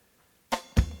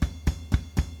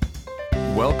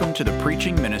welcome to the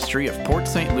preaching ministry of Port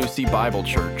St. Lucie Bible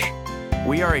Church.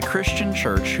 We are a Christian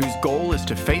church whose goal is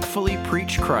to faithfully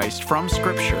preach Christ from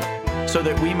Scripture so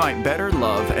that we might better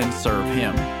love and serve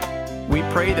Him. We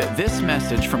pray that this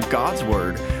message from God's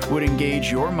Word would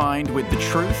engage your mind with the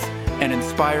truth and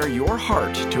inspire your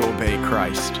heart to obey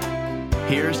Christ.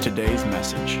 Here's today's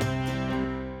message.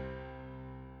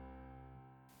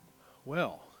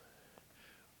 Well,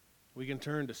 we can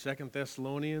turn to 2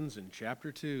 Thessalonians in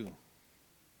chapter 2.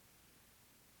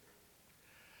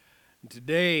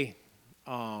 Today,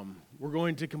 we're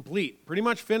going to pretty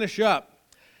much finish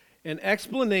up an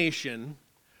explanation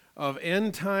of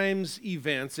end times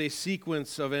events, a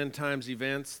sequence of end times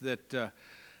events that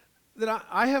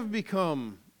I have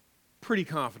become pretty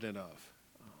confident of.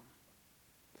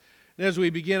 And as we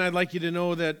begin, I'd like you to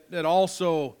know that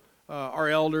also our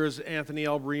elders, Anthony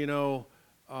Albrino,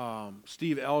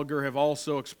 Steve Elger, have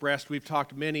also expressed, we've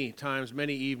talked many times,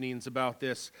 many evenings about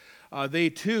this.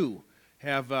 They too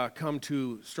have come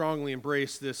to strongly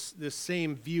embrace this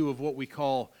same view of what we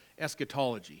call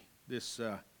eschatology,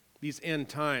 these end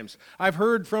times. I've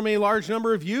heard from a large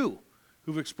number of you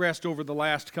who've expressed over the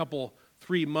last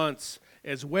 3 months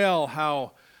as well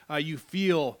how you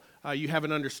feel you have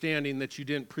an understanding that you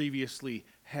didn't previously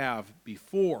have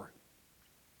before.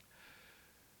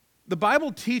 The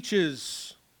Bible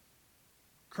teaches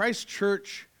Christ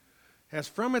Church has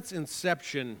from its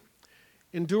inception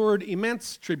endured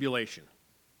immense tribulation.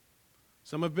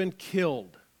 Some have been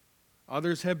killed.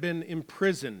 Others have been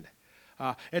imprisoned.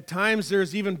 At times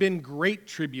there's even been great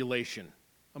tribulation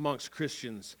amongst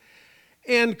Christians.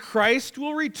 And Christ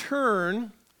will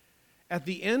return at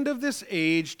the end of this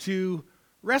age to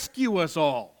rescue us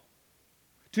all,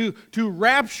 to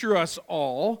rapture us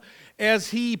all as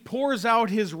He pours out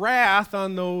His wrath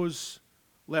on those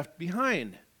left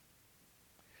behind.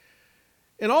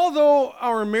 And although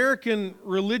our American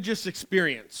religious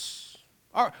experience,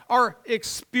 our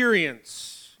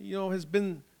experience, has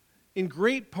been in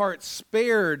great part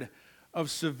spared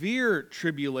of severe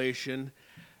tribulation,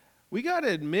 we got to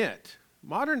admit,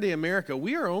 modern day America,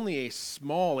 we are only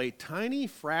a tiny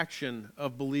fraction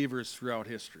of believers throughout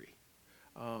history.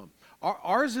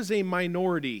 Ours is a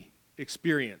minority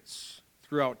experience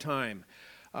throughout time.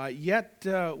 Yet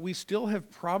we still have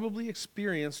probably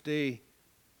experienced a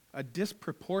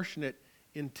disproportionate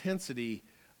intensity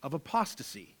of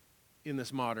apostasy in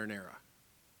this modern era.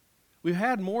 We've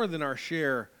had more than our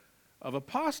share of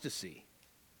apostasy.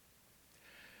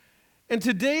 And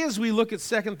today, as we look at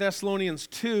 2 Thessalonians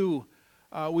 2,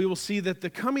 we will see that the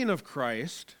coming of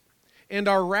Christ and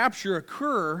our rapture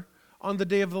occur on the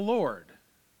day of the Lord.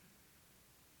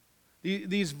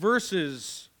 These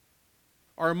verses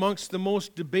are amongst the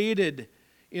most debated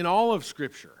in all of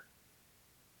Scripture.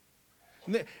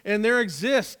 And there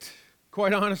exist,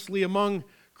 quite honestly, among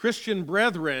Christian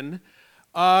brethren,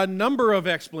 a number of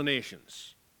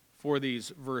explanations for these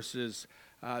verses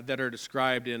that are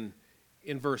described in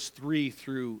verse 3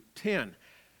 through 10.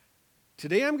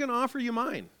 Today I'm going to offer you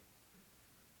mine.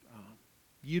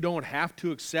 You don't have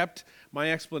to accept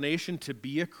my explanation to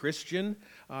be a Christian.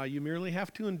 You merely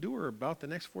have to endure about the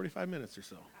next 45 minutes or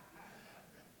so.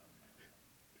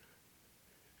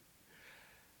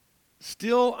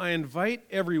 Still, I invite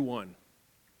everyone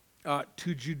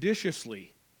to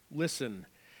judiciously listen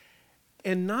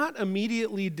and not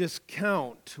immediately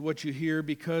discount what you hear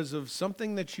because of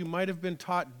something that you might have been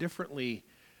taught differently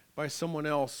by someone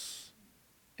else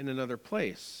in another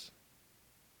place.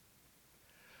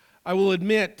 I will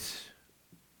admit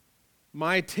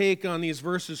my take on these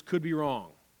verses could be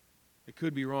wrong. It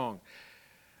could be wrong.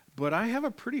 But I have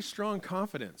a pretty strong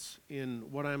confidence in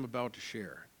what I'm about to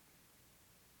share.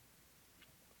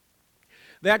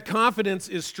 That confidence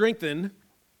is strengthened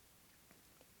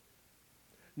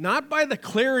not by the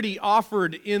clarity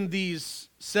offered in these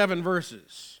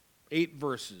 8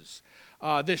 verses,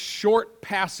 this short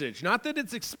passage. Not that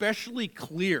it's especially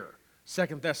clear, 2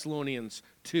 Thessalonians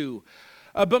 2,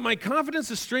 but my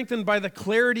confidence is strengthened by the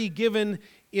clarity given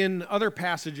in other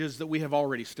passages that we have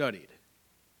already studied.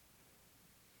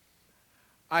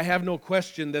 I have no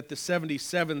question that the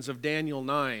 77s of Daniel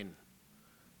 9,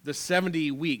 the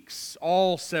 70 weeks,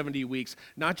 all 70 weeks,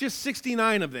 not just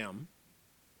 69 of them,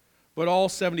 but all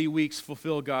 70 weeks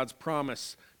fulfill God's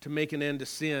promise to make an end to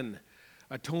sin,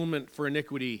 atonement for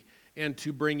iniquity, and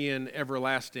to bring in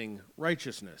everlasting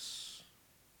righteousness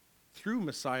through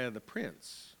Messiah the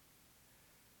Prince.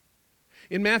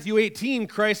 In Matthew 18,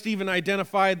 Christ even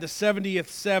identified the 70th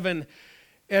seven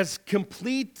as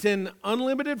complete and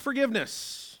unlimited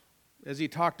forgiveness as He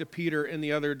talked to Peter and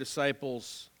the other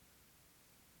disciples.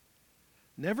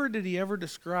 Never did He ever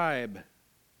describe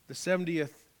the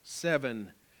 70th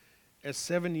seven as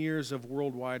 7 years of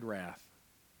worldwide wrath.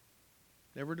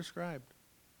 Never described.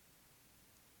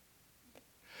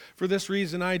 For this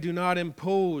reason, I do not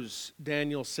impose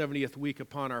Daniel's 70th week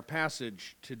upon our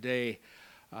passage today,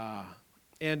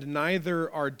 and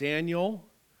neither are Daniel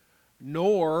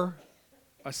nor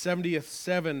a 70th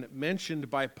seven mentioned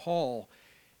by Paul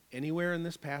anywhere in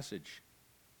this passage.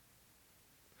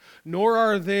 Nor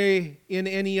are they in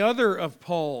any other of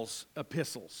Paul's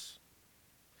epistles.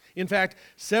 In fact,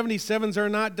 77s are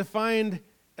not defined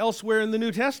elsewhere in the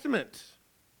New Testament,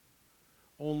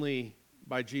 only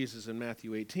by Jesus in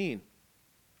Matthew 18.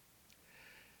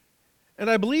 And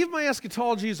I believe my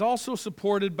eschatology is also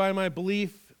supported by my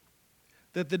belief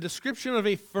that the description of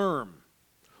a firm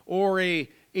or a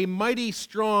mighty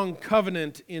strong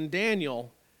covenant in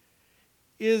Daniel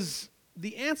is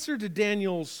the answer to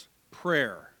Daniel's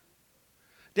prayer.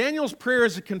 Daniel's prayer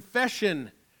is a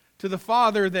confession to the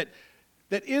Father that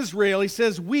Israel, he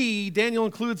says, Daniel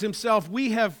includes himself,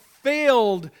 we have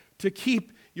failed to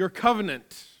keep your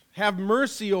covenant. Have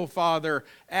mercy, O Father,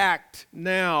 act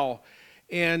now.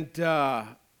 And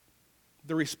the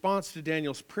response to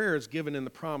Daniel's prayer is given in the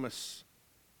promise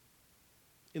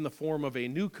in the form of a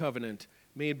new covenant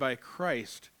made by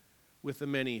Christ with the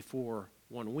many for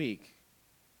 1 week.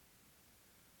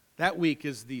 That week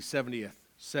is the 70th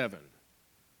seven.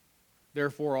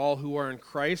 Therefore, all who are in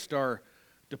Christ are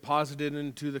deposited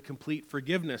into the complete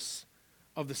forgiveness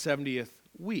of the 70th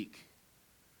week.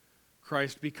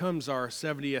 Christ becomes our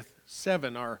 70th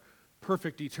seven, our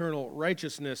perfect eternal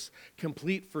righteousness,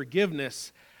 complete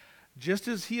forgiveness, just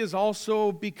as he has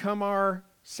also become our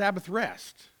Sabbath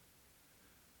rest.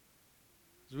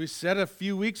 As we said a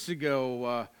few weeks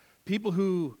ago, people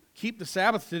who keep the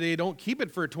Sabbath today don't keep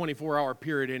it for a 24-hour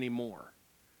period anymore.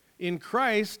 In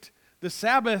Christ, the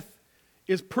Sabbath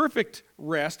is perfect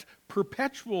rest,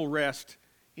 perpetual rest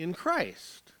in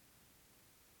Christ.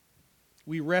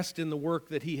 We rest in the work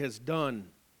that he has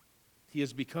done. He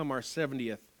has become our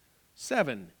 70th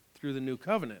seven through the new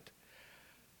covenant.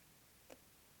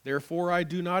 Therefore, I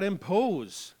do not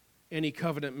impose any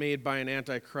covenant made by an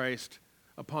antichrist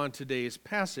upon today's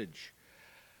passage,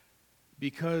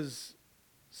 because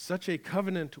such a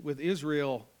covenant with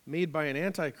Israel made by an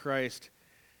antichrist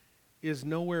is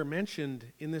nowhere mentioned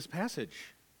in this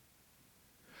passage,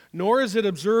 nor is it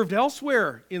observed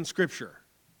elsewhere in Scripture.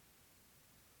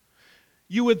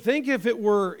 You would think if it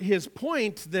were his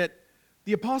point that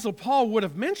the Apostle Paul would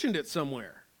have mentioned it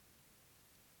somewhere.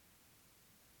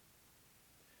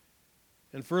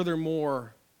 And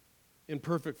furthermore, in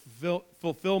perfect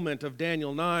fulfillment of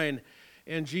Daniel 9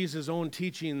 and Jesus' own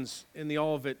teachings in the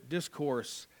Olivet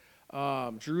Discourse,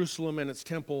 Jerusalem and its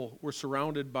temple were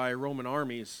surrounded by Roman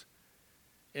armies,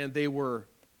 and they were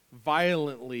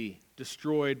violently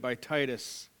destroyed by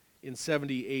Titus in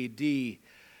 70 A.D.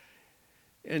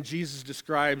 And Jesus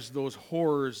describes those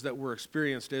horrors that were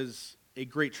experienced as a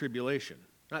great tribulation.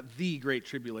 Not the great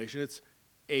tribulation, it's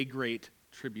a great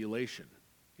tribulation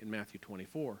in Matthew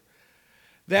 24.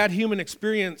 That human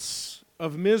experience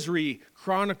of misery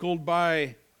chronicled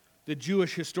by the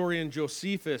Jewish historian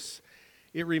Josephus,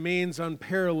 it remains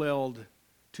unparalleled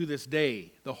to this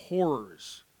day. The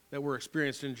horrors that were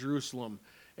experienced in Jerusalem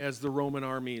as the Roman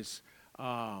armies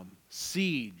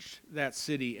sieged that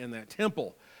city and that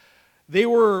temple. They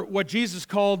were what Jesus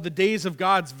called the days of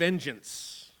God's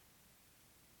vengeance.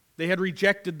 They had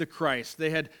rejected the Christ.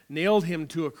 They had nailed him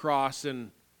to a cross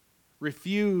and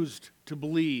refused to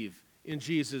believe in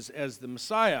Jesus as the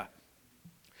Messiah.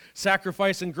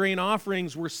 Sacrifice and grain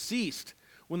offerings were ceased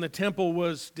when the temple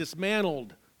was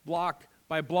dismantled block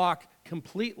by block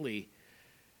completely.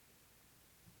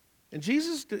 And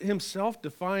Jesus himself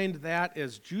defined that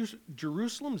as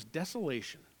Jerusalem's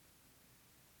desolation.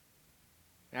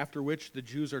 After which the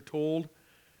Jews are told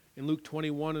in Luke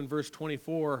 21 and verse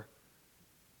 24,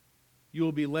 you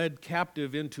will be led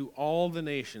captive into all the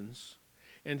nations,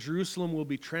 and Jerusalem will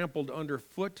be trampled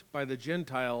underfoot by the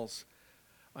Gentiles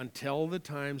until the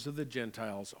times of the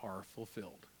Gentiles are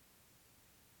fulfilled.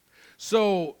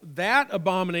 So that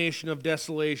abomination of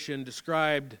desolation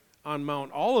described on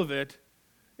Mount Olivet,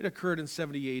 it occurred in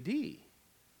 70 A.D.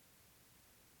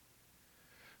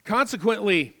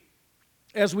 Consequently,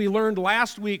 as we learned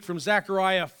last week from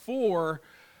Zechariah 4,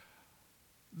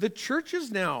 the church is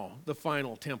now the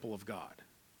final temple of God.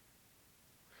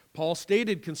 Paul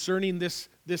stated concerning this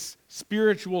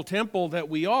spiritual temple that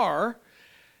we are,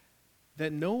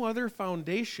 that no other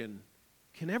foundation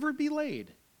can ever be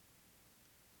laid.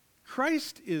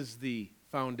 Christ is the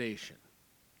foundation.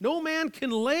 No man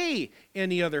can lay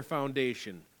any other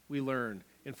foundation, we learn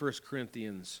in 1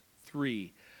 Corinthians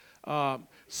 3.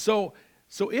 So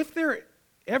if there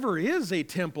ever is a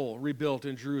temple rebuilt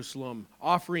in Jerusalem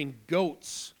offering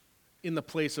goats in the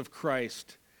place of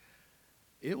Christ,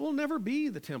 it will never be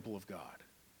the temple of God.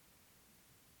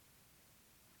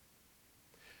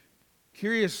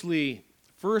 Curiously,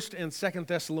 1st and 2nd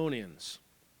Thessalonians,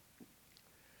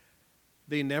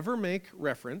 they never make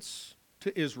reference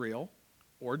to Israel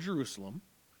or Jerusalem.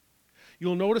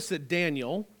 You'll notice that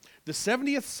Daniel, the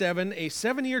 70th seven, a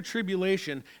 7-year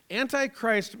tribulation,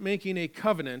 Antichrist making a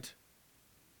covenant,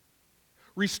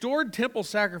 restored temple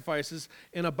sacrifices,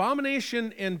 and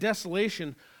abomination and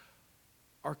desolation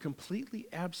are completely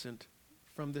absent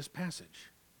from this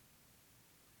passage.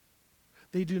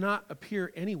 They do not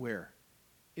appear anywhere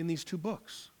in these two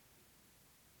books.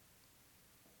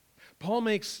 Paul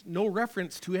makes no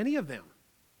reference to any of them.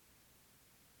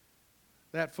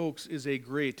 That, folks, is a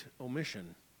great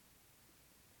omission.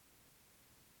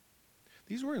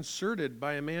 These were inserted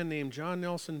by a man named John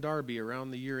Nelson Darby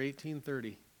around the year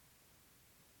 1830.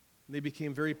 They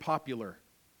became very popular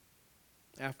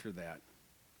after that.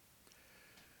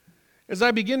 As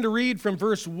I begin to read from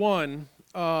verse 1,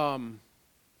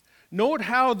 note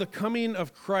how the coming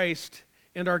of Christ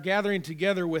and our gathering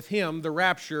together with him, the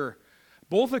rapture,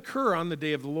 both occur on the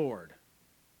day of the Lord.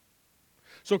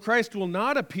 So Christ will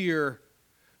not appear,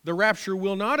 the rapture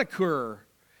will not occur,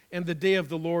 and the day of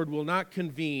the Lord will not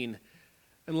convene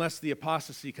unless the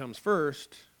apostasy comes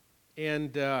first,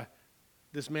 and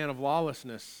this man of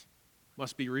lawlessness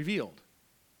must be revealed.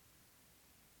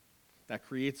 That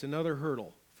creates another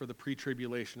hurdle for the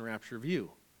pre-tribulation rapture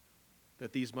view,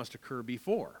 that these must occur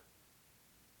before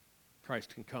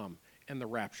Christ can come and the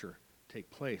rapture take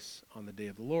place on the day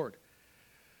of the Lord.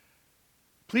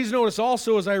 Please notice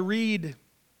also as I read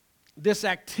this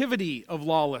activity of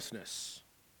lawlessness,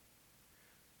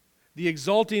 the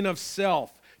exalting of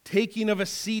self, taking of a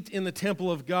seat in the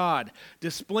temple of God,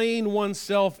 displaying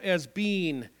oneself as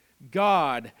being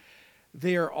God,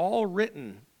 they are all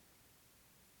written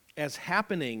as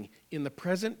happening in the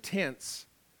present tense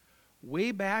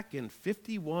way back in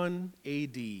 51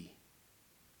 AD.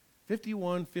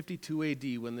 51, 52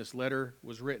 AD when this letter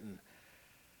was written.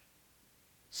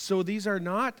 So these are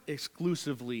not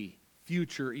exclusively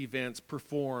future events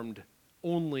performed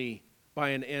only by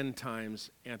an end times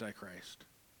Antichrist.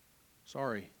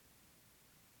 Sorry.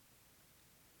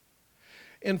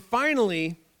 And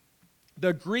finally,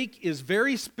 the Greek is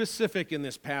very specific in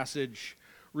this passage,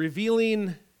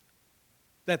 revealing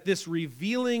that this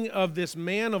revealing of this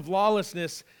man of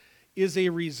lawlessness is a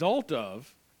result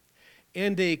of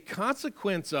and a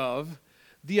consequence of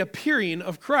the appearing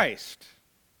of Christ,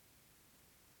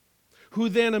 who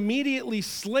then immediately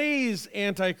slays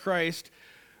Antichrist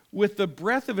with the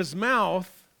breath of his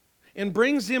mouth and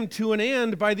brings him to an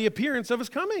end by the appearance of his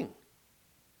coming.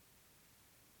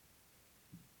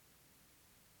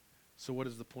 So what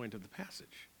is the point of the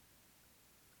passage?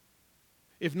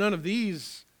 If none of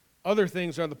these other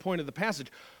things are the point of the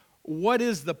passage, what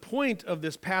is the point of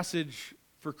this passage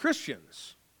for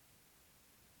Christians?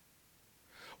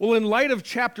 Well, in light of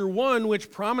chapter 1,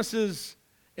 which promises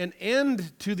an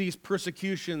end to these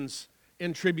persecutions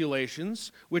and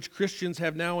tribulations, which Christians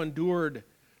have now endured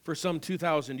for some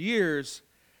 2,000 years,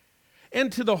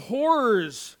 and to the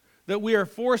horrors that we are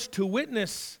forced to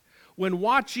witness when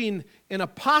watching an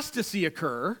apostasy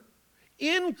occur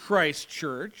in Christ's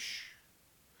church,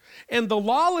 and the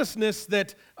lawlessness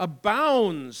that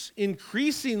abounds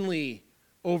increasingly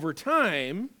over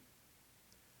time,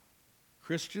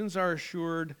 Christians are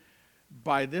assured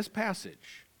by this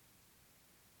passage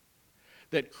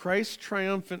that Christ's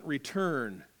triumphant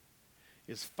return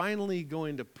is finally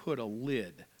going to put a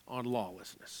lid on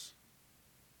lawlessness.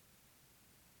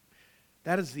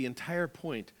 That is the entire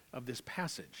point of this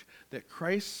passage, that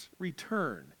Christ's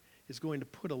return is going to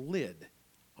put a lid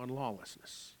on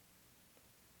lawlessness.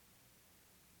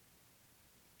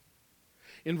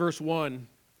 In verse 1,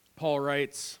 Paul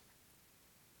writes,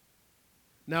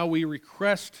 "Now we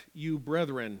request you,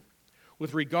 brethren,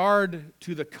 with regard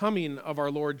to the coming of our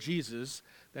Lord Jesus,"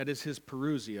 that is his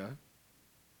parousia,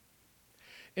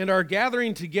 "and our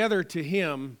gathering together to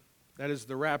him," that is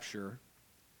the rapture,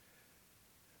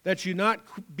 "that you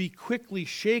not be quickly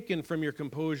shaken from your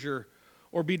composure,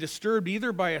 or be disturbed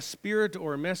either by a spirit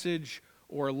or a message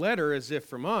or a letter as if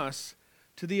from us,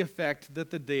 to the effect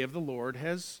that the day of the Lord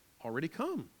has already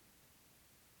come."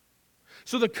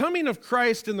 So the coming of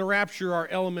Christ and the rapture are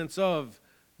elements of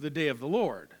the day of the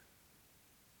Lord.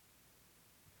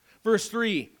 Verse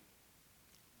 3,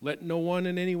 "Let no one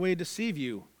in any way deceive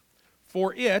you,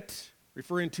 for it,"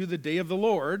 referring to the day of the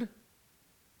Lord,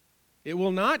 "it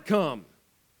will not come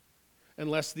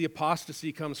unless the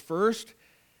apostasy comes first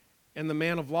and the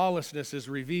man of lawlessness is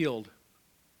revealed,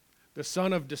 the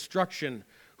son of destruction,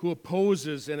 who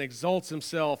opposes and exalts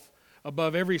himself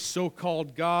above every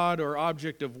so-called God or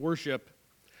object of worship,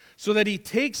 so that he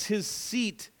takes his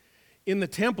seat in the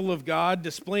temple of God,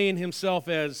 displaying himself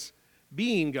as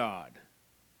being God.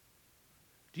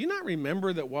 Do you not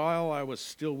remember that while I was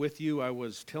still with you, I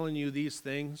was telling you these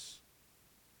things?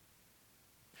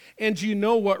 And you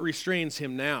know what restrains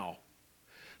him now,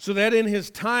 so that in his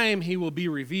time he will be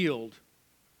revealed.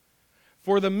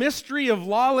 For the mystery of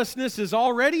lawlessness is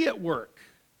already at work.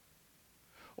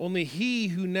 Only he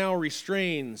who now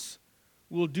restrains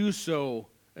will do so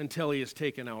until he is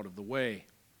taken out of the way.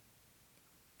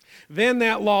 Then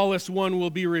that lawless one will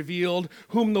be revealed,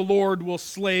 whom the Lord will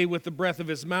slay with the breath of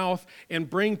his mouth and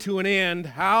bring to an end.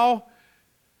 How?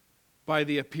 By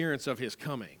the appearance of his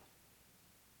coming.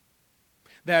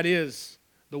 That is,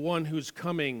 the one whose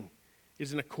coming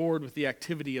is in accord with the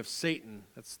activity of Satan.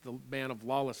 That's the man of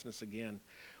lawlessness again.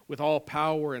 With all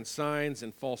power and signs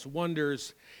and false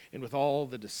wonders, and with all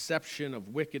the deception of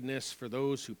wickedness for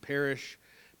those who perish,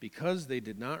 because they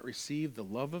did not receive the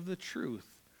love of the truth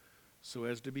so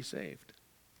as to be saved.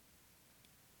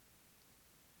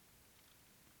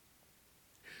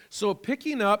 So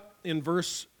picking up in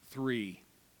verse 3,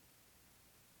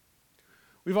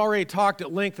 we've already talked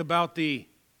at length about the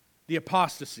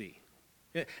apostasy.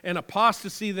 An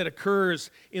apostasy that occurs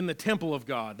in the temple of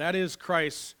God. That is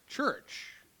Christ's church.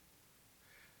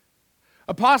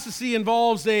 Apostasy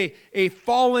involves a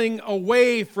falling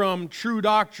away from true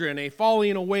doctrine, a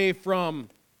falling away from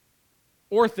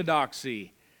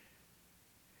orthodoxy.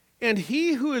 And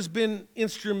he who has been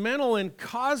instrumental in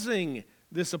causing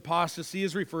this apostasy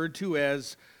is referred to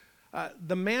as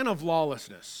the man of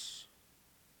lawlessness.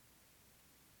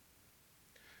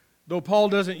 Though Paul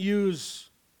doesn't use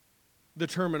the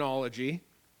terminology,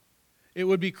 it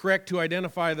would be correct to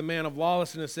identify the man of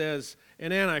lawlessness as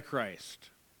an antichrist.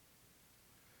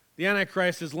 The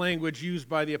antichrist is language used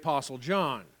by the Apostle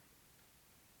John.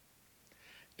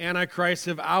 Antichrists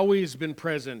have always been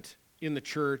present in the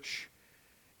church,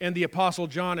 and the Apostle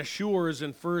John assures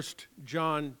in 1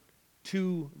 John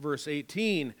 2, verse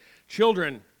 18,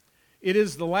 "Children, it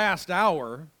is the last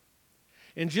hour,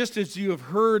 and just as you have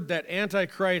heard that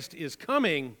Antichrist is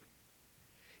coming,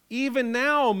 even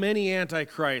now many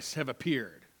antichrists have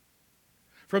appeared.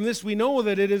 From this we know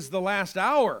that it is the last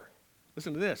hour."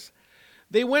 Listen to this.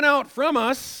 "They went out from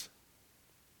us,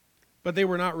 but they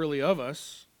were not really of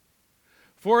us.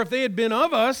 For if they had been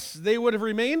of us, they would have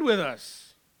remained with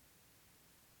us.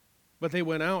 But they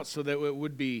went out so that it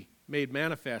would be made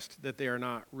manifest that they are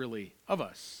not really of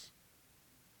us."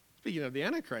 Speaking of the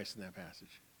Antichrist in that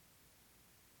passage.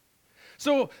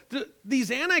 So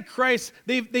these Antichrists,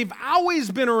 they've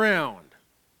always been around.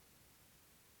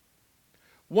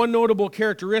 One notable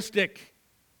characteristic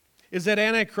is that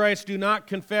Antichrists do not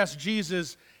confess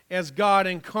Jesus as God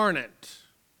incarnate.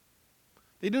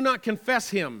 They do not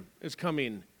confess him as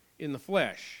coming in the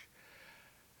flesh.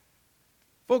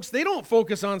 Folks, they don't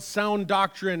focus on sound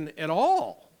doctrine at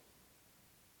all.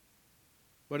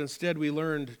 But instead, we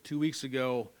learned 2 weeks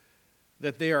ago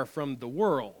that they are from the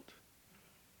world.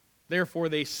 Therefore,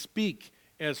 they speak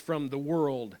as from the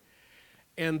world,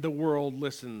 and the world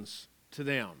listens to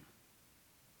them.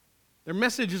 Their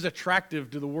message is attractive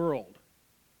to the world.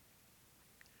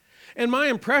 And my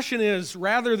impression is,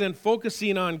 rather than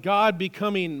focusing on God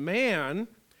becoming man,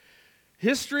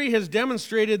 history has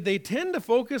demonstrated they tend to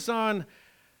focus on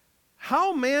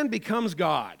how man becomes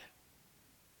God.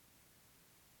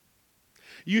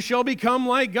 "You shall become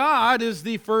like God" is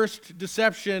the first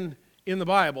deception in the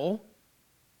Bible.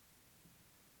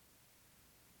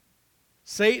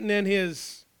 Satan and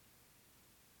his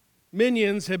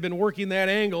minions have been working that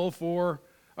angle for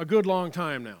a good long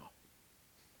time now.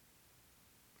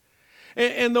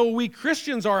 And though we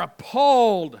Christians are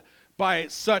appalled by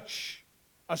such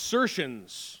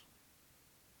assertions,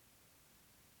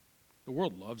 the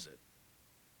world loves it.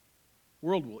 The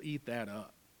world will eat that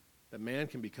up, that man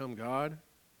can become God.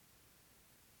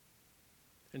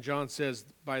 And John says,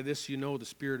 by this you know the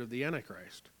spirit of the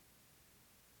Antichrist.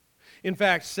 In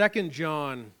fact, 2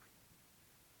 John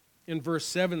in verse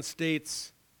 7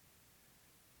 states,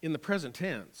 in the present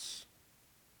tense,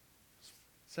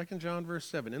 2 John verse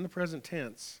 7, in the present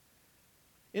tense,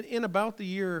 in about the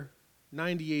year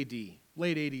 90 AD,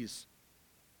 late 80s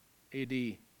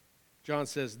AD, John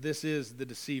says, "This is the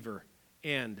deceiver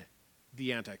and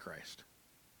the Antichrist."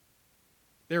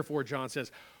 Therefore, John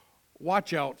says,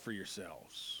 watch out for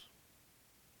yourselves.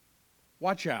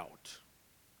 Watch out.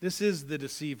 This is the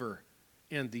deceiver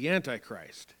and the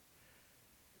Antichrist.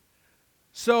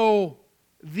 So,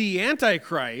 the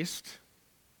Antichrist,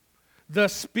 the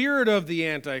spirit of the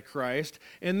Antichrist,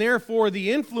 and therefore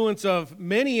the influence of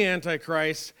many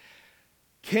Antichrists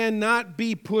cannot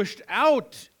be pushed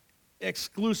out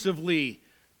exclusively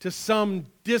to some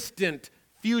distant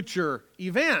future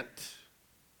event.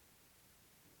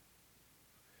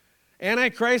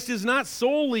 Antichrist is not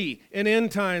solely an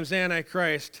end times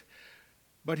Antichrist,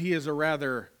 but he is a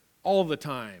rather all the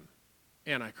time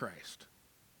Antichrist.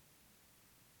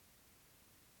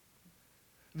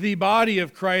 The body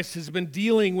of Christ has been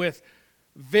dealing with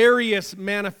various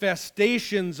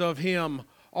manifestations of him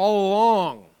all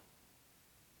along.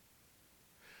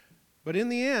 But in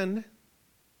the end,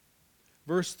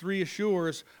 verse 3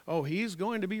 assures, he's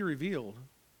going to be revealed.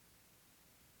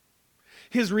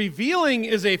 His revealing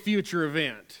is a future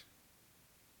event.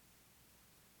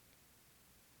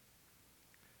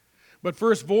 But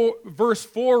verse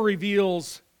 4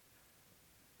 reveals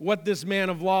what this man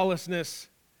of lawlessness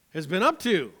has been up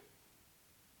to.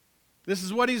 This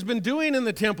is what he's been doing in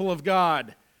the temple of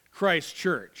God, Christ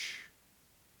Church.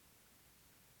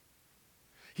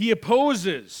 He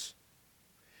opposes.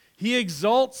 He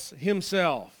exalts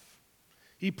himself.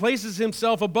 He places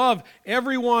himself above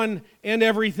everyone and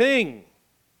everything.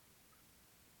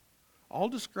 All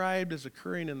described as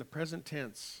occurring in the present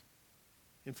tense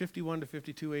in 51 to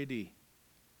 52 AD.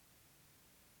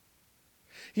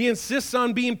 He insists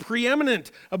on being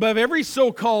preeminent above every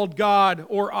so-called God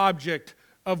or object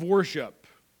of worship.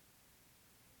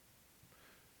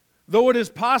 Though it is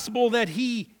possible that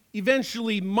he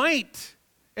eventually might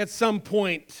at some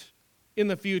point in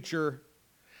the future,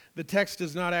 the text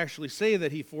does not actually say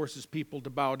that he forces people to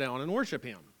bow down and worship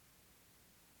him.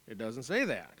 It doesn't say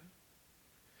that.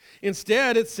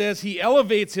 Instead, it says he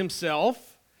elevates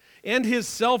himself and his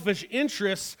selfish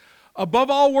interests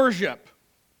above all worship.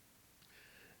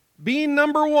 Being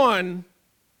number one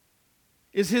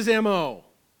is his MO.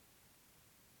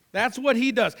 That's what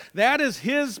he does. That is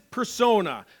his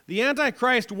persona. The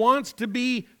Antichrist wants to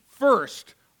be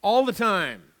first all the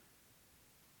time.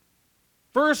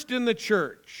 First in the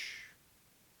church.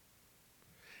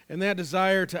 And that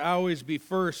desire to always be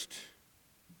first,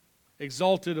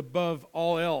 exalted above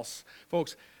all else.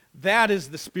 Folks, that is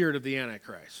the spirit of the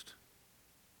Antichrist.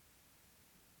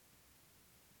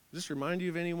 Does this remind you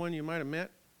of anyone you might have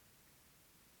met?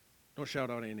 Don't shout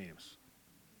out any names.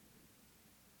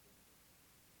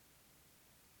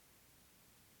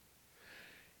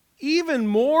 Even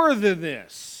more than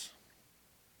this,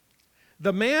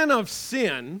 the man of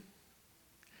sin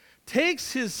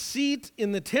takes his seat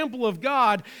in the temple of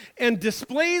God and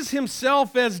displays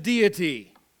himself as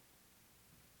deity.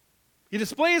 He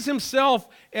displays himself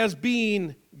as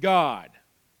being God.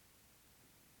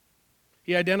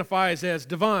 He identifies as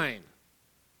divine,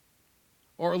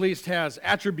 or at least has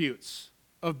attributes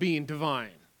of being divine.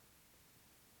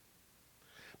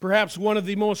 Perhaps one of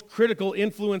the most critical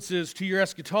influences to your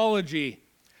eschatology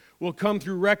will come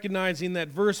through recognizing that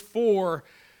verse 4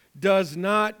 does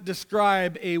not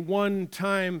describe a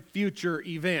one-time future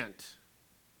event.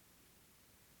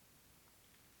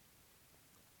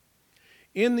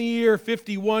 In the year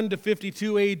 51 to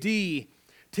 52 AD,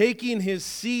 taking his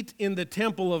seat in the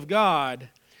temple of God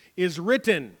is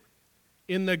written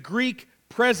in the Greek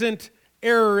present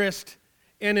aorist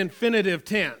and infinitive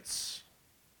tense.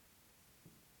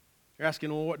 You're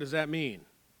asking, well, what does that mean?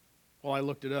 Well, I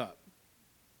looked it up.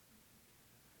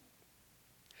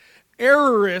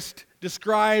 Aorist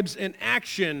describes an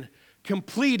action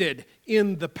completed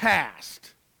in the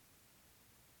past.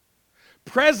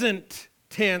 Present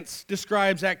tense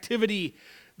describes activity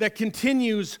that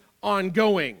continues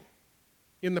ongoing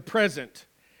in the present.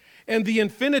 And the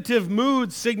infinitive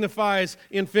mood signifies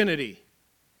infinity.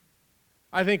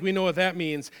 I think we know what that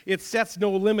means. It sets no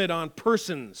limit on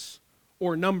persons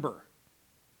or number.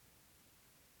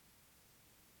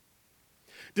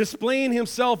 Displaying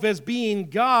himself as being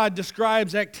God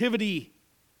describes activity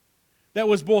that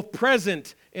was both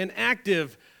present and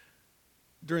active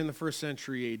during the first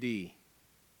century AD.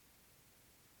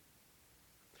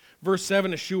 Verse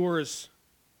 7 assures,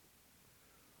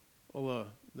 the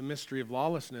mystery of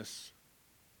lawlessness,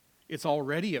 it's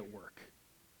already at work.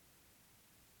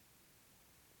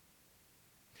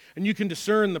 And you can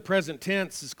discern the present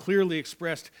tense is clearly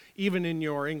expressed even in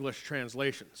your English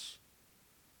translations.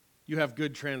 You have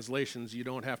good translations. You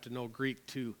don't have to know Greek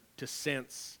to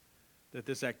sense that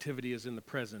this activity is in the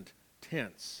present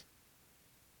tense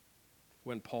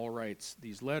when Paul writes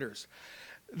these letters.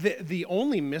 The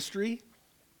only mystery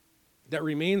that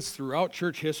remains throughout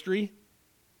church history,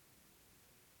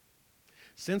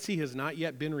 since he has not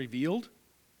yet been revealed,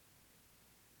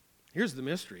 here's the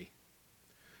mystery.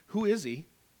 Who is he,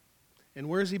 and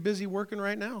where is he busy working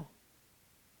right now?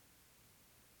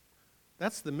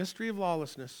 That's the mystery of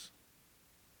lawlessness.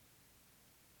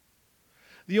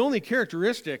 The only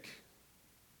characteristic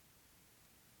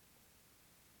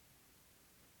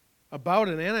about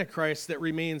an Antichrist that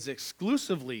remains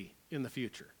exclusively in the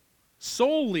future,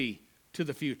 solely to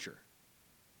the future,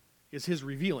 is his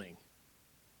revealing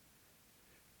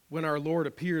when our Lord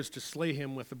appears to slay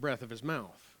him with the breath of his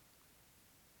mouth.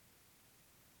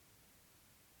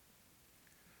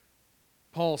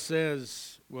 Paul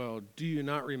says, well, do you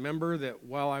not remember that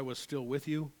while I was still with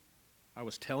you, I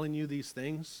was telling you these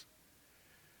things?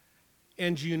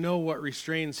 And you know what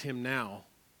restrains him now,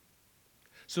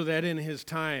 so that in his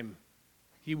time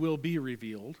he will be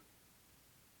revealed.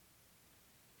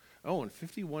 Oh, in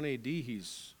 51 AD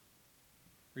he's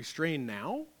restrained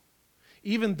now?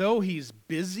 Even though he's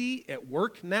busy at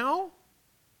work now?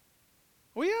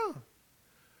 Oh yeah.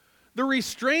 The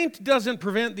restraint doesn't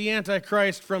prevent the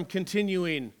Antichrist from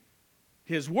continuing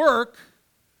his work.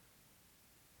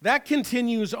 That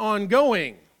continues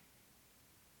ongoing.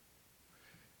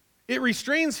 It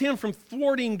restrains him from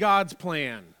thwarting God's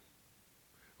plan.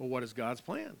 Well, what is God's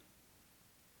plan?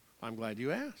 I'm glad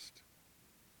you asked.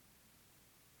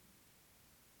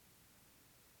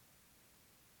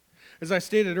 As I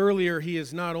stated earlier, he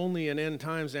is not only an end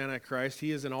times Antichrist,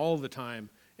 he is an all the time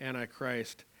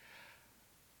Antichrist.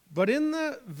 But in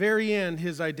the very end,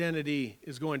 his identity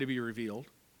is going to be revealed.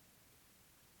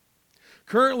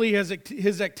 Currently,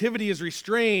 his activity is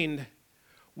restrained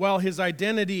while his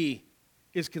identity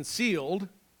is concealed.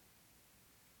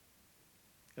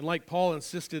 And like Paul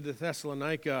insisted to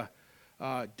Thessalonica,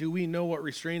 do we know what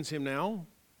restrains him now?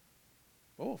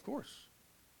 Oh, of course.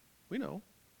 We know.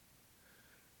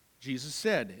 Jesus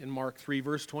said in Mark 3,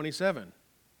 verse 27,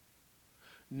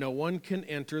 no one can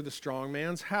enter the strong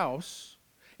man's house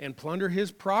and plunder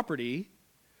his property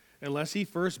unless he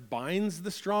first binds the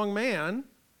strong man,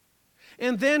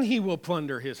 and then he will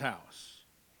plunder his house.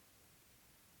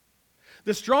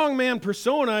 The strong man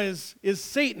persona is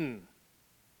Satan,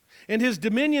 and his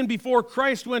dominion before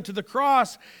Christ went to the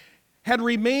cross had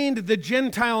remained the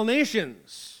Gentile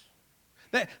nations.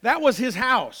 That was his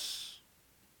house.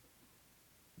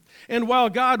 And while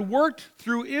God worked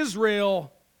through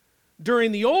Israel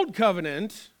during the Old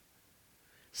Covenant,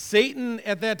 Satan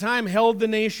at that time held the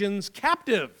nations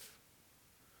captive.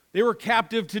 They were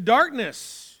captive to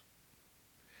darkness,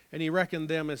 and he reckoned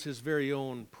them as his very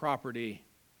own property.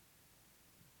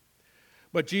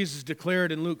 But Jesus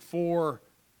declared in Luke 4,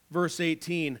 verse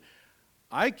 18,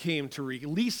 I came to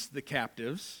release the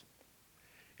captives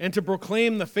and to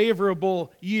proclaim the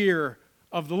favorable year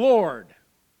of the Lord.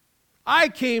 I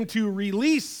came to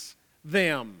release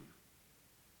them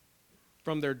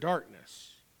from their darkness.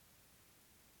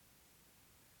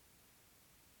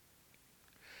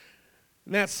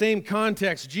 In that same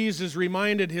context, Jesus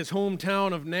reminded his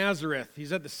hometown of Nazareth.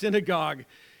 He's at the synagogue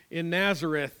in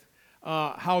Nazareth,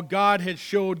 how God had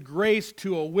showed grace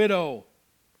to a widow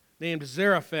named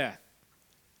Zarephath.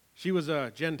 She was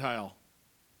a Gentile.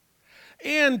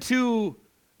 And to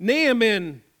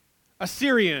Naaman, a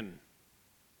Syrian,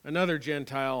 another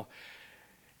Gentile.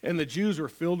 And the Jews were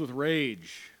filled with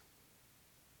rage.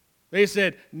 They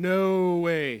said, no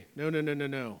way,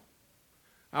 no.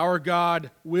 Our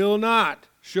God will not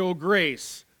show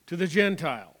grace to the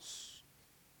Gentiles.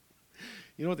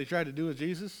 You know what they tried to do with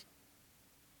Jesus?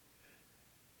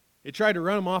 They tried to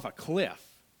run him off a cliff.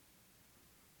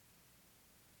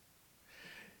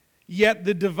 Yet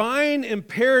the divine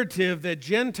imperative that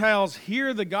Gentiles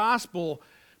hear the gospel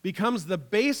becomes the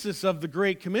basis of the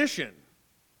Great Commission.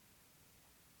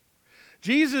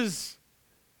 Jesus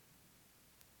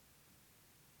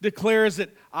declares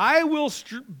that I will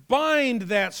bind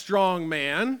that strong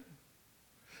man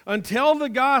until the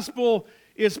gospel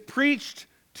is preached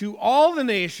to all the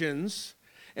nations,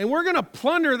 and we're going to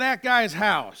plunder that guy's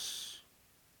house.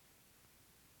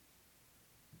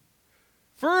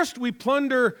 First, we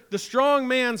plunder the strong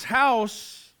man's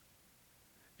house,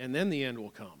 and then the end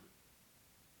will come.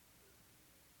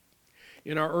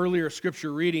 In our earlier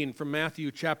scripture reading from Matthew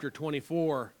chapter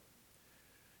 24,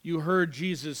 you heard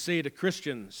Jesus say to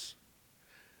Christians,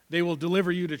 they will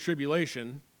deliver you to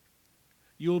tribulation.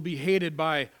 You will be hated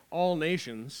by all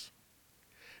nations.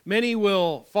 Many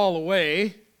will fall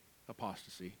away,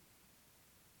 apostasy,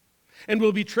 and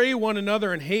will betray one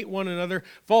another and hate one another.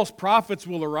 False prophets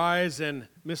will arise and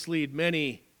mislead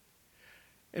many.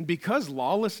 And because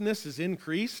lawlessness is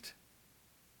increased,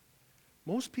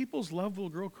 most people's love will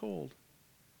grow cold.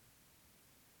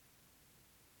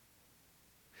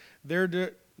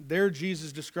 There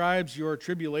Jesus describes your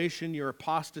tribulation, your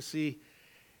apostasy,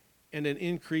 and an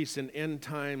increase in end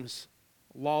times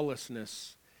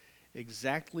lawlessness.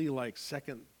 exactly like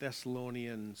 2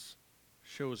 Thessalonians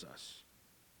shows us.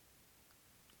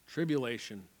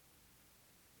 Tribulation,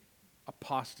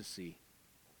 apostasy,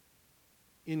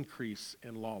 increase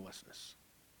in lawlessness.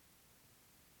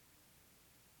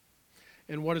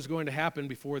 And what is going to happen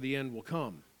before the end will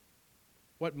come?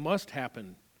 What must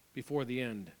happen before the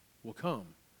end will come?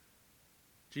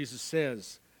 Jesus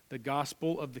says, the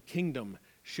gospel of the kingdom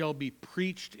shall be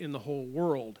preached in the whole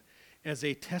world as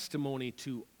a testimony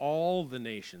to all the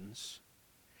nations,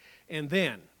 and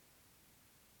then,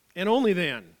 and only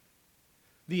then,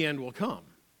 the end will come.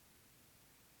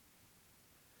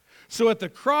 So at the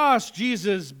cross,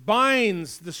 Jesus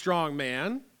binds the strong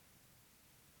man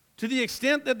to the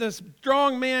extent that the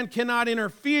strong man cannot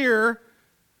interfere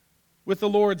with the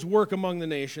Lord's work among the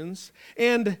nations,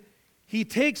 and he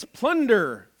takes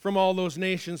plunder from all those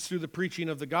nations through the preaching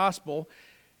of the gospel,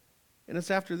 and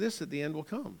it's after this that the end will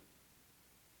come.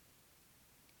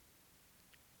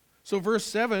 So verse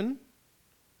 7,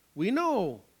 we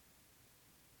know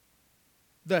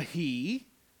the he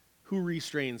who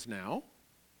restrains now.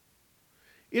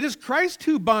 It is Christ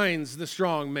who binds the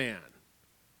strong man.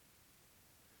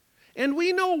 And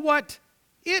we know what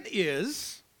it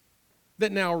is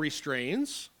that now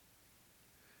restrains.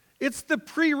 It's the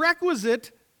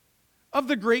prerequisite of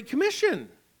the Great Commission.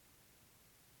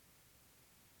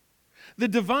 The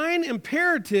divine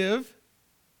imperative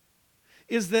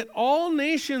is that all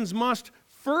nations must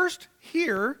first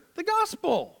hear the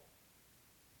gospel.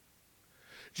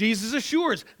 Jesus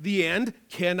assures the end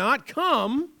cannot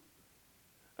come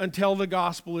until the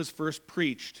gospel is first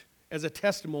preached as a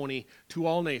testimony to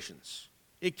all nations.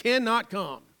 It cannot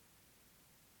come.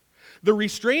 The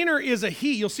restrainer is a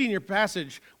he. You'll see in your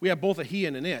passage, we have both a he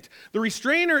and an it. The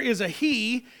restrainer is a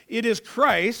he. It is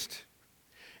Christ.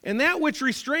 And that which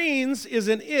restrains is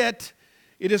an it.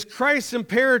 It is Christ's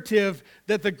imperative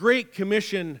that the Great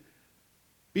Commission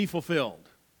be fulfilled.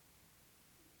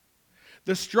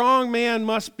 The strong man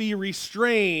must be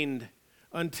restrained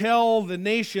until the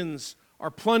nations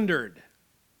are plundered.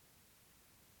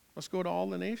 Let's go to all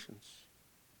the nations.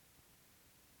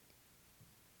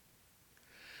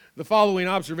 The following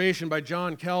observation by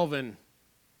John Calvin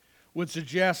would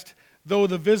suggest, though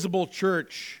the visible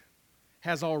church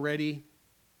has already,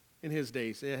 in his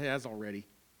days, it has already,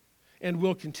 and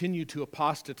will continue to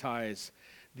apostatize,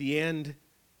 the end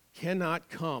cannot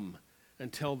come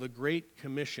until the Great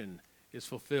Commission is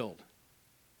fulfilled.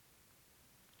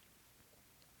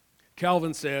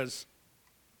 Calvin says,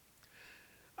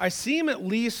 I seem at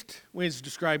least, when he's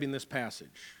describing this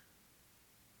passage,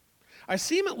 I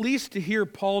seem at least to hear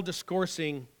Paul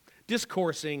discoursing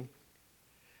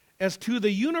as to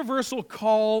the universal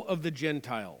call of the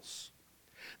Gentiles,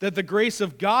 that the grace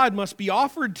of God must be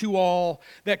offered to all,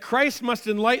 that Christ must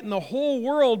enlighten the whole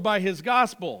world by his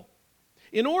gospel,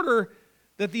 in order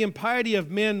that the impiety of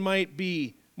men might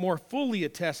be more fully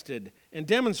attested and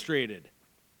demonstrated.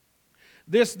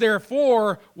 This,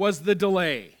 therefore, was the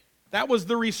delay. That was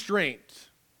the restraint.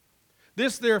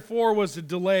 This, therefore, was a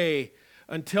delay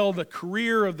until the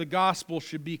career of the gospel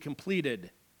should be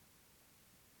completed,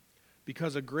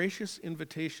 because a gracious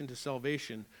invitation to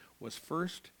salvation was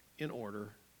first in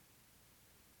order.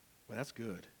 Well, that's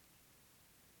good.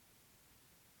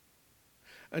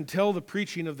 Until the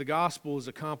preaching of the gospel is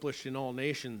accomplished in all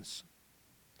nations,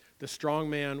 the strong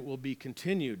man will be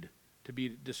continued to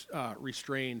be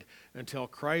restrained until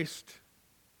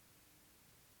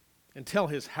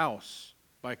his house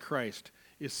by Christ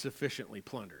is sufficiently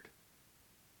plundered.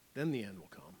 Then the end will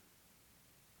come.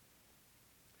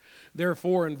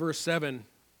 Therefore, in verse 7,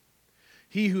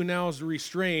 he who now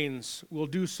restrains will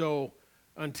do so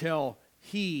until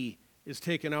he is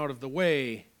taken out of the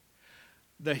way.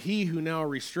 The he who now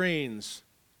restrains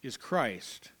is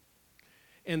Christ,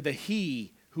 and the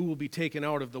he who will be taken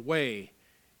out of the way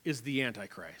is the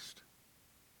Antichrist.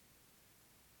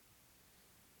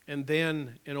 And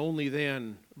then, and only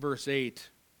then, verse 8,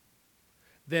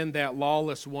 then that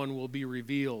lawless one will be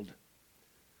revealed,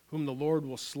 whom the Lord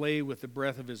will slay with the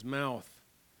breath of his mouth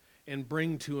and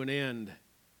bring to an end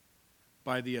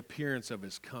by the appearance of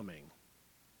his coming.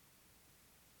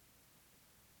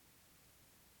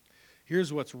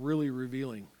 Here's what's really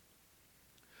revealing.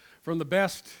 From the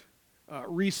best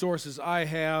resources I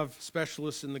have,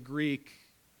 specialists in the Greek,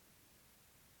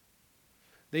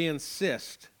 they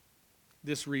insist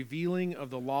this revealing of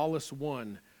the lawless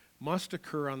one must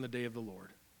occur on the day of the Lord.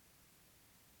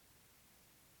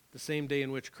 The same day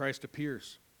in which Christ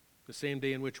appears, the same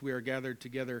day in which we are gathered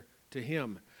together to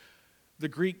him. The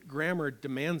Greek grammar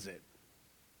demands it.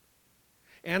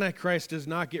 Antichrist does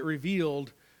not get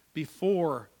revealed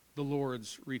before the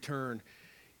Lord's return.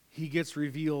 he gets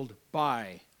revealed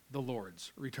by the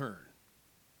Lord's return.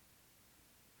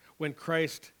 When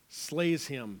Christ slays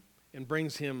him and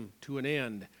brings him to an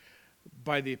end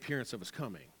by the appearance of his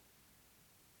coming.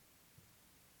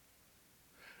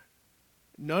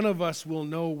 None of us will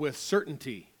know with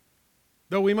certainty,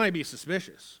 though we might be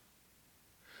suspicious.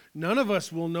 None of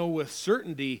us will know with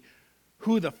certainty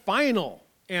who the final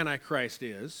Antichrist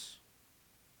is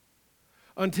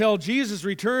until Jesus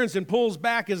returns and pulls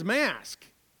back his mask.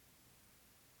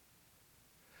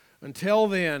 Until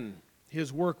then,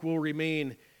 his work will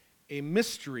remain a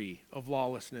mystery of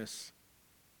lawlessness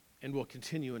and will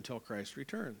continue until Christ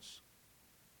returns.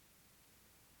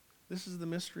 This is the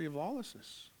mystery of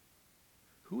lawlessness.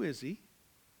 Who is he,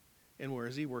 and where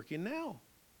is he working now?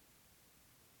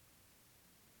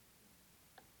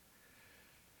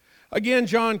 Again,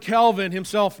 John Calvin,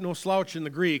 himself no slouch in the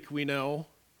Greek, we know.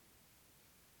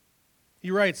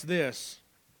 He writes this,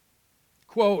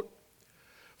 quote,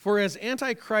 "For as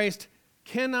Antichrist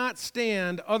cannot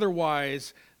stand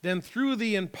otherwise than through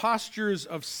the impostures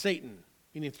of Satan,"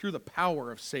 meaning through the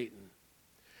power of Satan,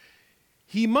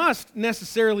 "he must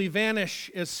necessarily vanish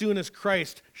as soon as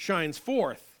Christ shines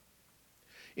forth.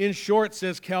 In short,"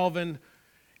 says Calvin,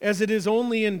 "as it is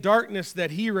only in darkness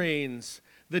that he reigns,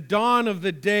 the dawn of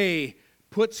the day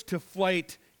puts to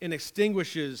flight and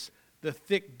extinguishes the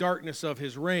thick darkness of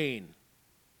his reign.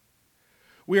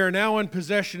 We are now in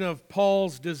possession of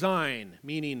Paul's design,"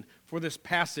 meaning for this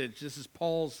passage, this is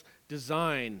Paul's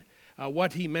design.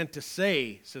 What he meant to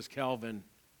say, says Calvin,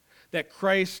 that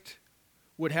Christ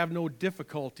would have no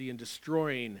difficulty in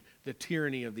destroying the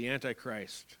tyranny of the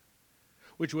Antichrist,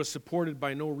 which was supported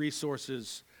by no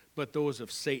resources but those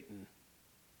of Satan.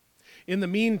 In the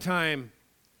meantime,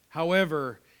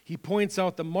 however, he points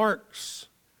out the marks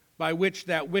by which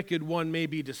that wicked one may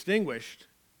be distinguished.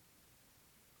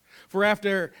 For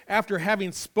after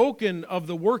having spoken of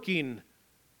the working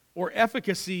or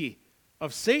efficacy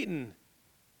of Satan,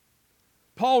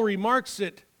 Paul marks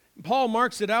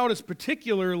it out as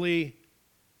particularly,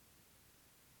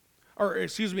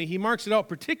 he marks it out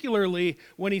particularly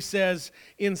when he says,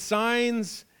 "in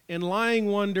signs and lying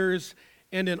wonders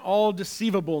and in all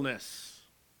deceivableness.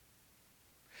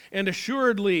 And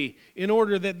assuredly, in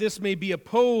order that this may be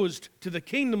opposed to the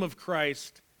kingdom of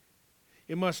Christ,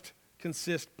 it must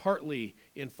consist partly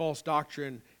in false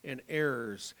doctrine and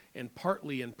errors, and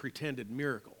partly in pretended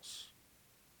miracles."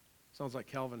 Sounds like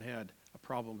Calvin had a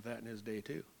problem with that in his day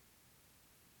too.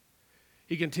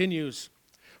 He continues,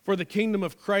 "For the kingdom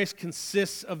of Christ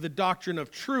consists of the doctrine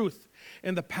of truth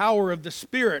and the power of the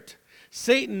Spirit.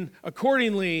 Satan,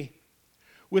 accordingly,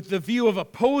 with the view of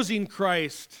opposing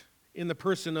Christ in the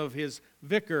person of his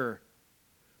vicar,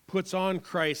 puts on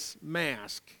Christ's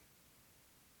mask,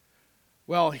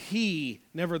 while he,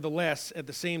 nevertheless, at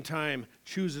the same time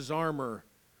chooses armor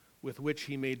with which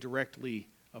he may directly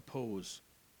oppose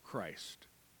Christ."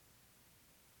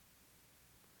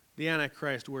 The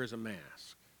Antichrist wears a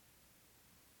mask.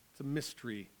 It's a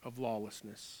mystery of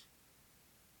lawlessness.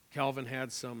 Calvin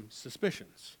had some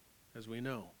suspicions, as we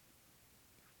know.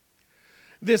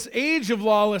 This age of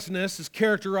lawlessness is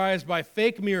characterized by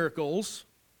fake miracles,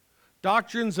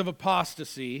 doctrines of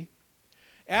apostasy,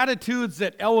 attitudes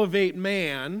that elevate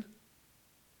man,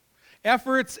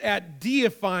 efforts at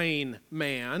deifying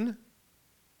man.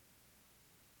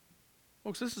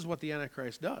 Folks, this is what the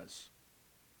Antichrist does.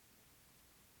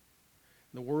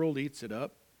 The world eats it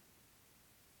up.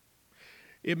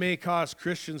 It may cause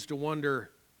Christians to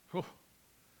wonder,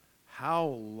 how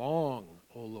long,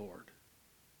 O Lord?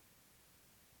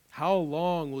 How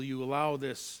long will you allow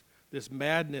this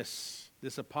madness,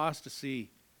 this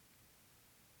apostasy,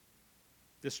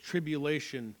 this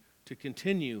tribulation to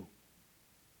continue?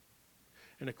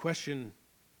 And a question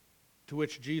to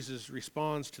which Jesus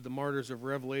responds to the martyrs of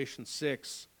Revelation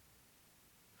 6,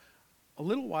 a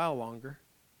little while longer,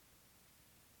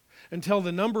 until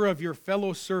the number of your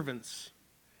fellow servants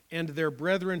and their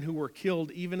brethren who were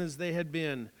killed, even as they had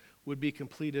been, would be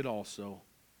completed also.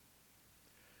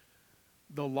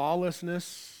 The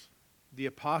lawlessness, the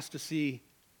apostasy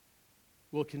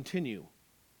will continue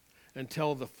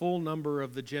until the full number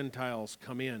of the Gentiles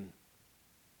come in.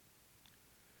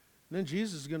 And then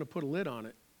Jesus is going to put a lid on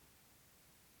it.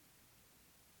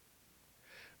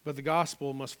 But the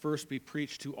gospel must first be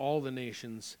preached to all the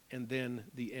nations, and then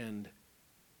the end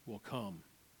will come.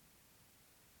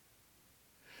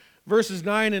 Verses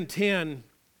 9 and 10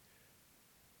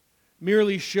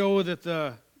 merely show that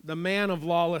the man of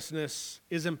lawlessness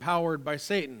is empowered by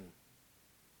Satan.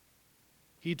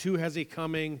 He too has a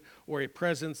coming or a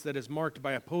presence that is marked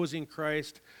by opposing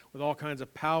Christ with all kinds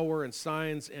of power and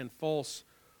signs and false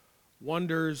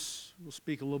wonders. We'll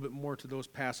speak a little bit more to those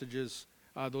passages,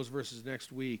 those verses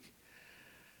next week.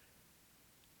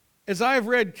 As I've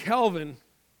read Calvin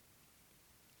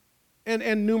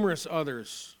and numerous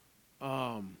others,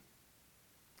 I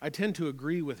tend to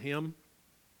agree with him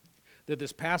that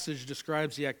this passage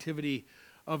describes the activity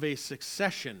of a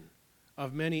succession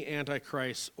of many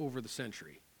antichrists over the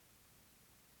century.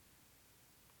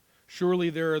 Surely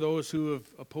there are those who have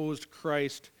opposed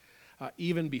Christ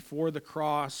even before the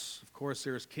cross. Of course,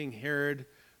 there's King Herod,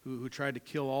 who tried to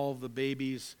kill all of the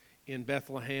babies in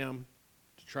Bethlehem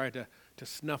to try to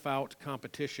snuff out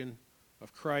competition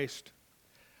of Christ.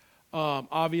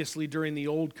 Obviously, during the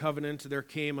Old Covenant, there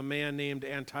came a man named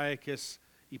Antiochus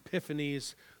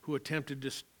Epiphanes who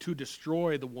attempted to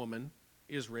destroy the woman,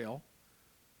 Israel,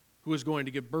 who was going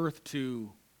to give birth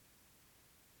to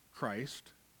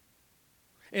Christ.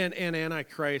 And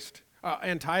Antiochus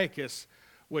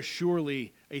was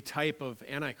surely a type of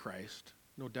Antichrist,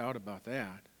 no doubt about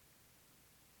that.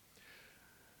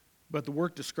 But the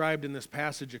work described in this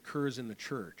passage occurs in the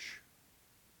church.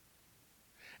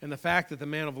 And the fact that the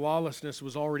man of lawlessness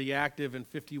was already active in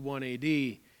 51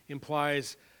 AD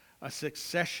implies a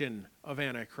succession of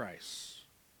antichrists.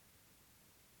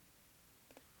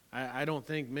 I don't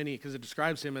think many, because it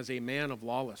describes him as a man of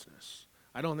lawlessness.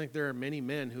 I don't think there are many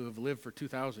men who have lived for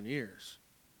 2,000 years.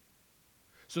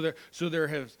 So there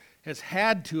has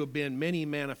had to have been many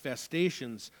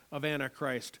manifestations of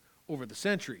Antichrist over the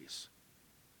centuries.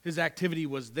 His activity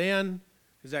was then,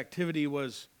 his activity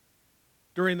was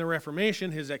during the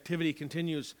Reformation, his activity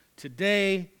continues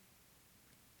today.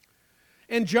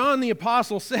 And John the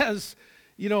Apostle says,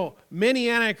 many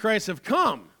antichrists have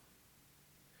come.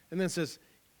 And then says,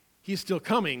 he's still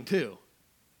coming too.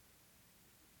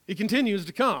 He continues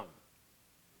to come.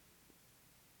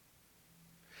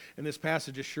 And this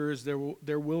passage assures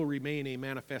there will remain a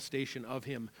manifestation of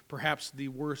him, perhaps the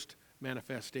worst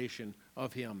manifestation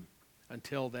of him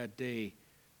until that day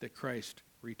that Christ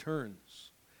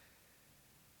returns.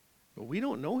 But we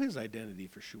don't know his identity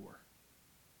for sure.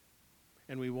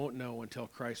 And we won't know until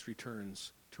Christ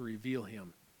returns to reveal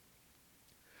him.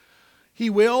 He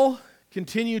will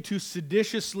continue to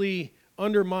seditiously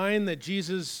undermine that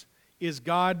Jesus is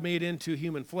God made into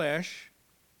human flesh.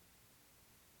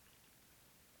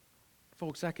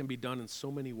 Folks, that can be done in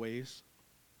so many ways.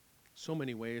 So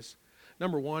many ways.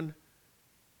 Number one,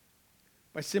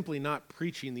 by simply not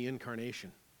preaching the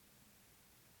incarnation.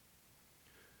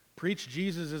 Preach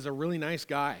Jesus is a really nice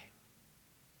guy.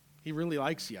 He really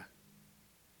likes you.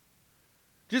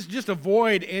 Just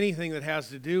avoid anything that has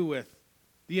to do with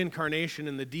the incarnation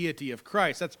and the deity of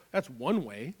Christ. That's one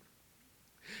way.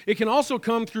 It can also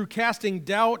come through casting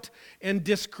doubt and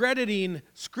discrediting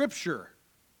Scripture,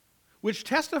 which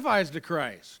testifies to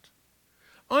Christ.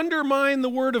 Undermine the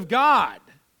Word of God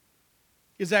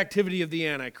is activity of the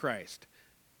Antichrist.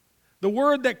 The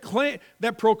word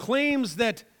that proclaims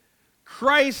that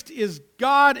Christ is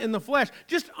God in the flesh,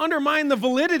 just undermine the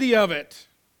validity of it.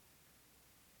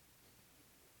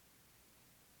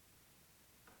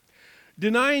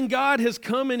 Denying God has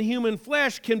come in human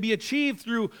flesh can be achieved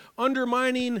through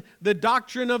undermining the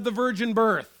doctrine of the virgin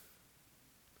birth.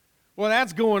 Well,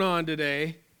 that's going on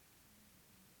today.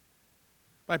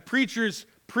 By preachers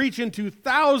preaching to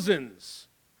thousands,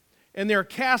 and they're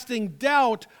casting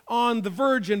doubt on the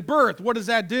virgin birth. What does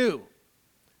that do?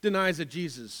 Denies that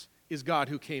Jesus is God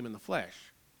who came in the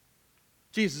flesh.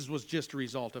 Jesus was just a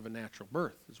result of a natural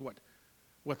birth, is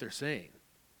what they're saying.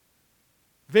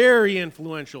 Very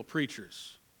influential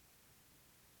preachers.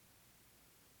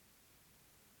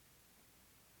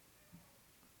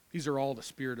 These are all the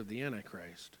spirit of the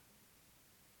Antichrist.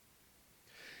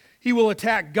 He will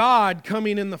attack God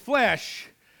coming in the flesh,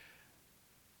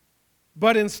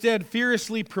 but instead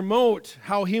fiercely promote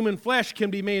how human flesh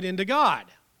can be made into God.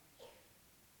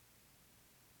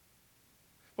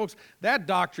 Folks, that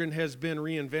doctrine has been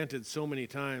reinvented so many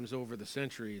times over the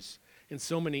centuries in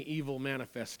so many evil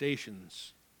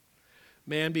manifestations.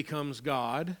 Man becomes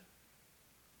God,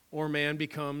 or man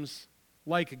becomes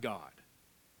like God.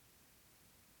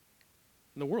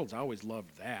 And the world's always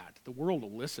loved that. The world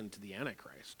will listen to the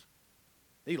Antichrist.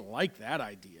 They like that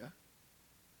idea.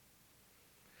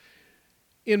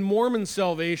 In Mormon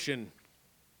salvation,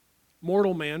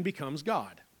 mortal man becomes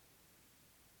God.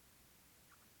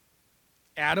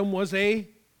 Adam was a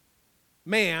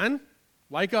man,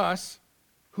 like us,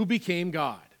 who became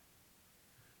God.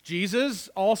 Jesus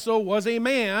also was a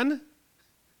man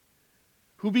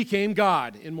who became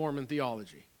God in Mormon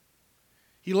theology.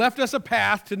 He left us a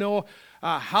path to know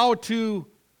how to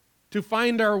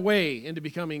find our way into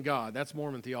becoming God. That's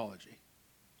Mormon theology,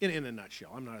 in a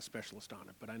nutshell. I'm not a specialist on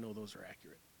it, but I know those are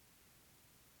accurate.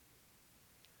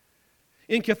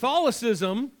 In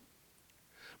Catholicism,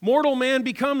 mortal man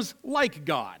becomes like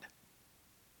God.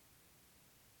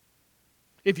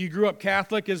 If you grew up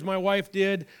Catholic, as my wife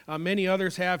did, many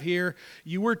others have here,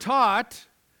 you were taught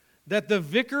that the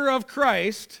vicar of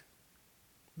Christ,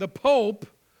 the Pope,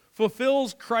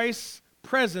 fulfills Christ's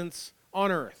presence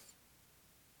on earth.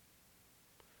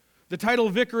 The title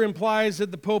vicar implies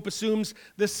that the Pope assumes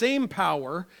the same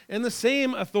power and the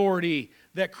same authority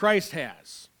that Christ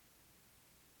has.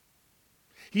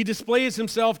 He displays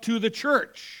himself to the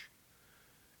church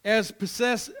as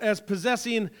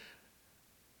possessing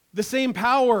the same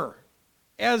power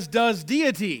as does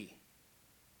deity.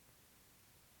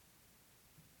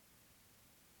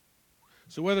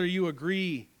 So whether you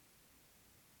agree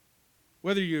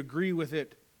with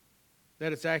it,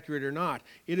 that it's accurate or not,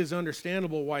 it is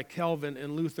understandable why Calvin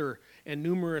and Luther and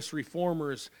numerous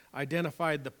reformers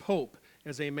identified the Pope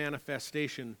as a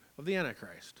manifestation of the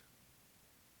Antichrist.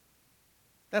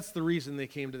 That's the reason they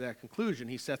came to that conclusion.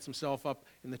 He sets himself up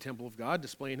in the temple of God,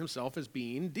 displaying himself as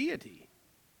being deity.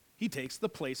 He takes the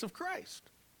place of Christ.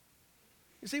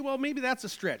 You say, well, maybe that's a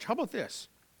stretch. How about this?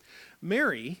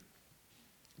 Mary,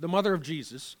 the mother of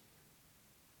Jesus,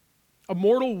 a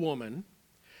mortal woman,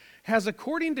 has,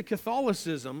 according to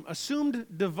Catholicism, assumed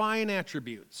divine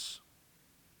attributes.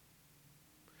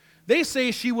 They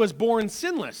say she was born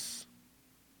sinless.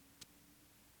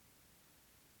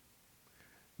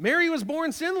 Mary was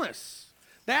born sinless.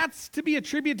 That's to be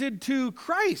attributed to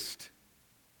Christ.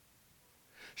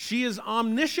 She is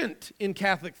omniscient in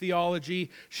Catholic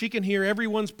theology. She can hear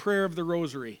everyone's prayer of the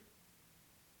rosary.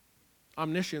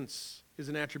 Omniscience is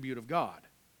an attribute of God.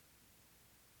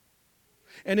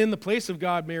 And in the place of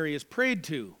God, Mary is prayed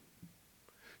to.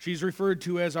 She's referred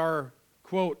to as our,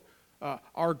 quote,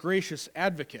 our gracious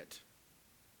advocate.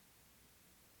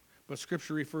 But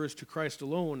Scripture refers to Christ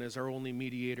alone as our only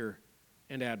mediator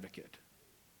and advocate.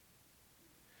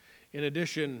 In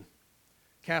addition,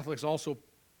 Catholics also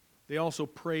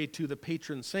pray to the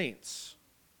patron saints,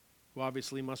 who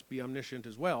obviously must be omniscient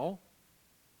as well.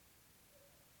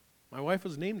 My wife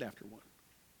was named after one.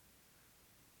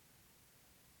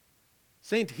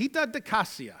 Saint Rita de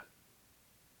Cássia.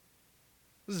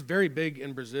 This is very big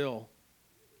in Brazil,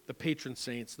 the patron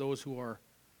saints, those who are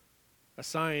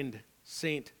assigned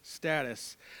saint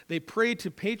status. They pray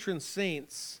to patron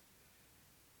saints,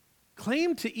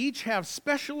 claim to each have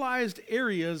specialized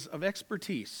areas of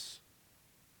expertise.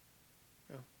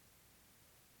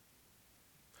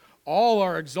 All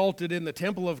are exalted in the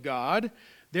temple of God.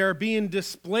 They are being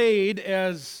displayed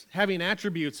as having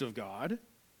attributes of God.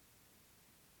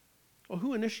 Well,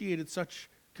 who initiated such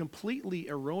completely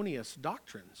erroneous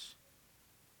doctrines?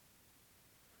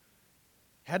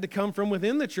 Had to come from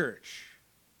within the church.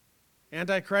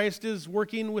 Antichrist is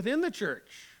working within the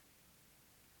church.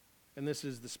 And this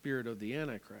is the spirit of the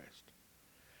Antichrist.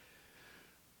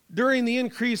 During the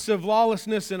increase of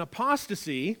lawlessness and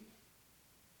apostasy,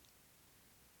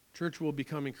 church will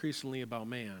become increasingly about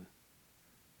man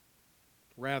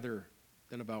rather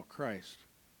than about Christ.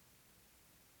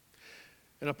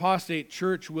 An apostate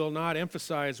church will not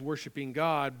emphasize worshiping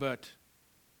God, but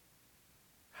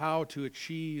how to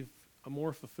achieve a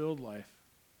more fulfilled life.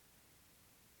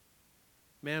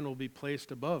 Man will be placed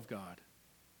above God.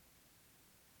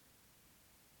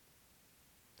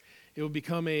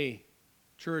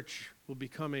 Church will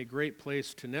become a great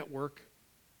place to network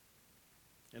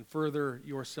and further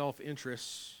your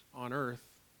self-interests on earth.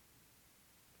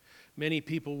 Many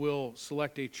people will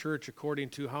select a church according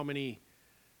to how many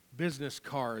business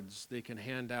cards they can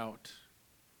hand out,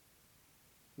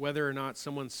 whether or not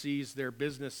someone sees their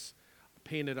business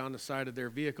painted on the side of their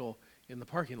vehicle in the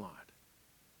parking lot.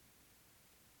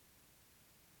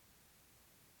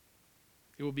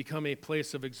 It will become a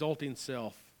place of exalting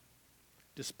self,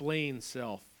 displaying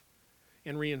self,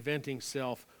 and reinventing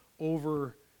self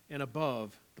over and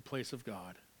above the place of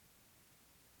God.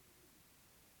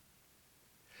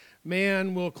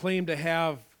 Man will claim to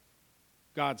have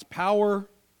God's power.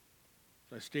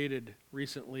 As I stated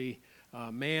recently,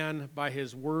 man, by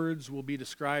his words, will be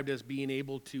described as being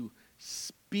able to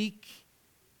speak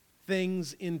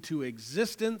things into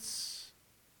existence.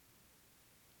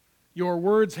 Your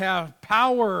words have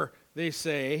power, they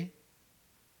say,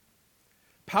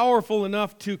 powerful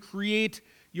enough to create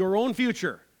your own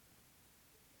future.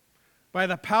 By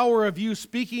the power of you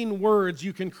speaking words,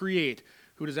 you can create.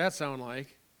 Who does that sound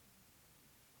like?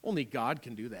 Only God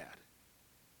can do that.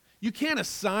 You can't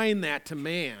assign that to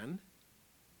man.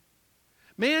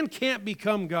 Man can't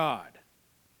become God.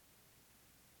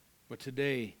 But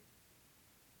today,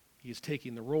 he is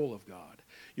taking the role of God.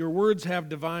 Your words have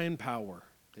divine power,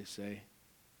 they say.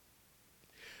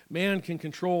 Man can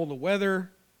control the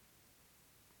weather.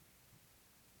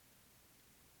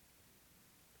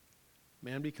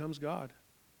 Man becomes God.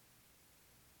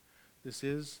 This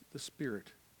is the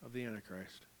spirit of the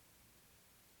Antichrist.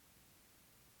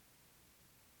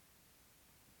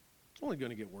 It's only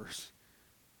going to get worse.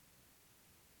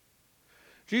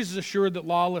 Jesus assured that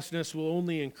lawlessness will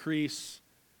only increase.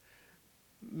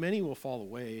 Many will fall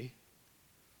away.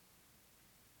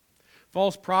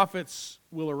 False prophets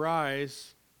will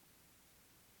arise.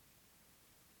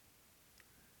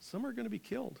 Some are going to be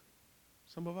killed.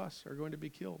 Some of us are going to be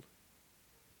killed.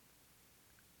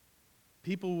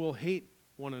 People will hate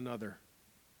one another.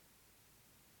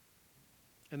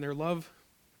 And their love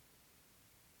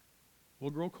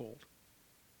will grow cold.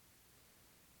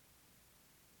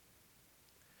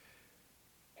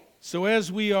 So as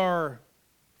we are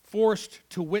forced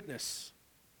to witness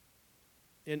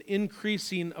an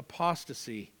increasing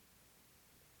apostasy,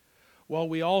 while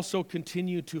we also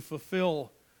continue to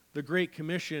fulfill the Great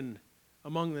Commission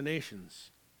among the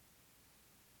nations,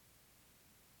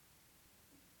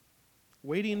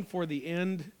 waiting for the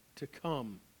end to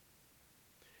come,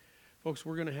 folks,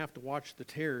 we're going to have to watch the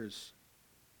tares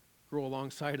grow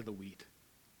alongside of the wheat.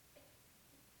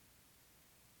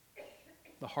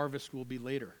 The harvest will be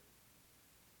later.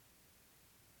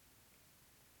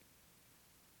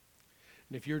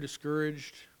 And if you're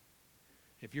discouraged,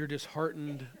 if you're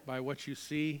disheartened by what you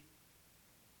see,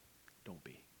 don't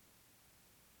be.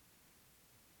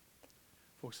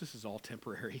 Folks, this is all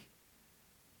temporary.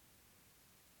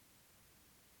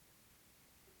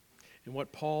 And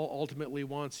what Paul ultimately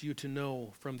wants you to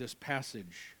know from this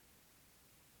passage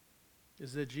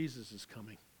is that Jesus is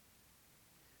coming.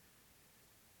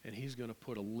 And he's going to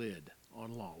put a lid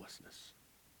on lawlessness.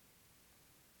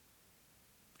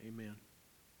 Amen.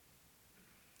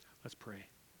 Let's pray.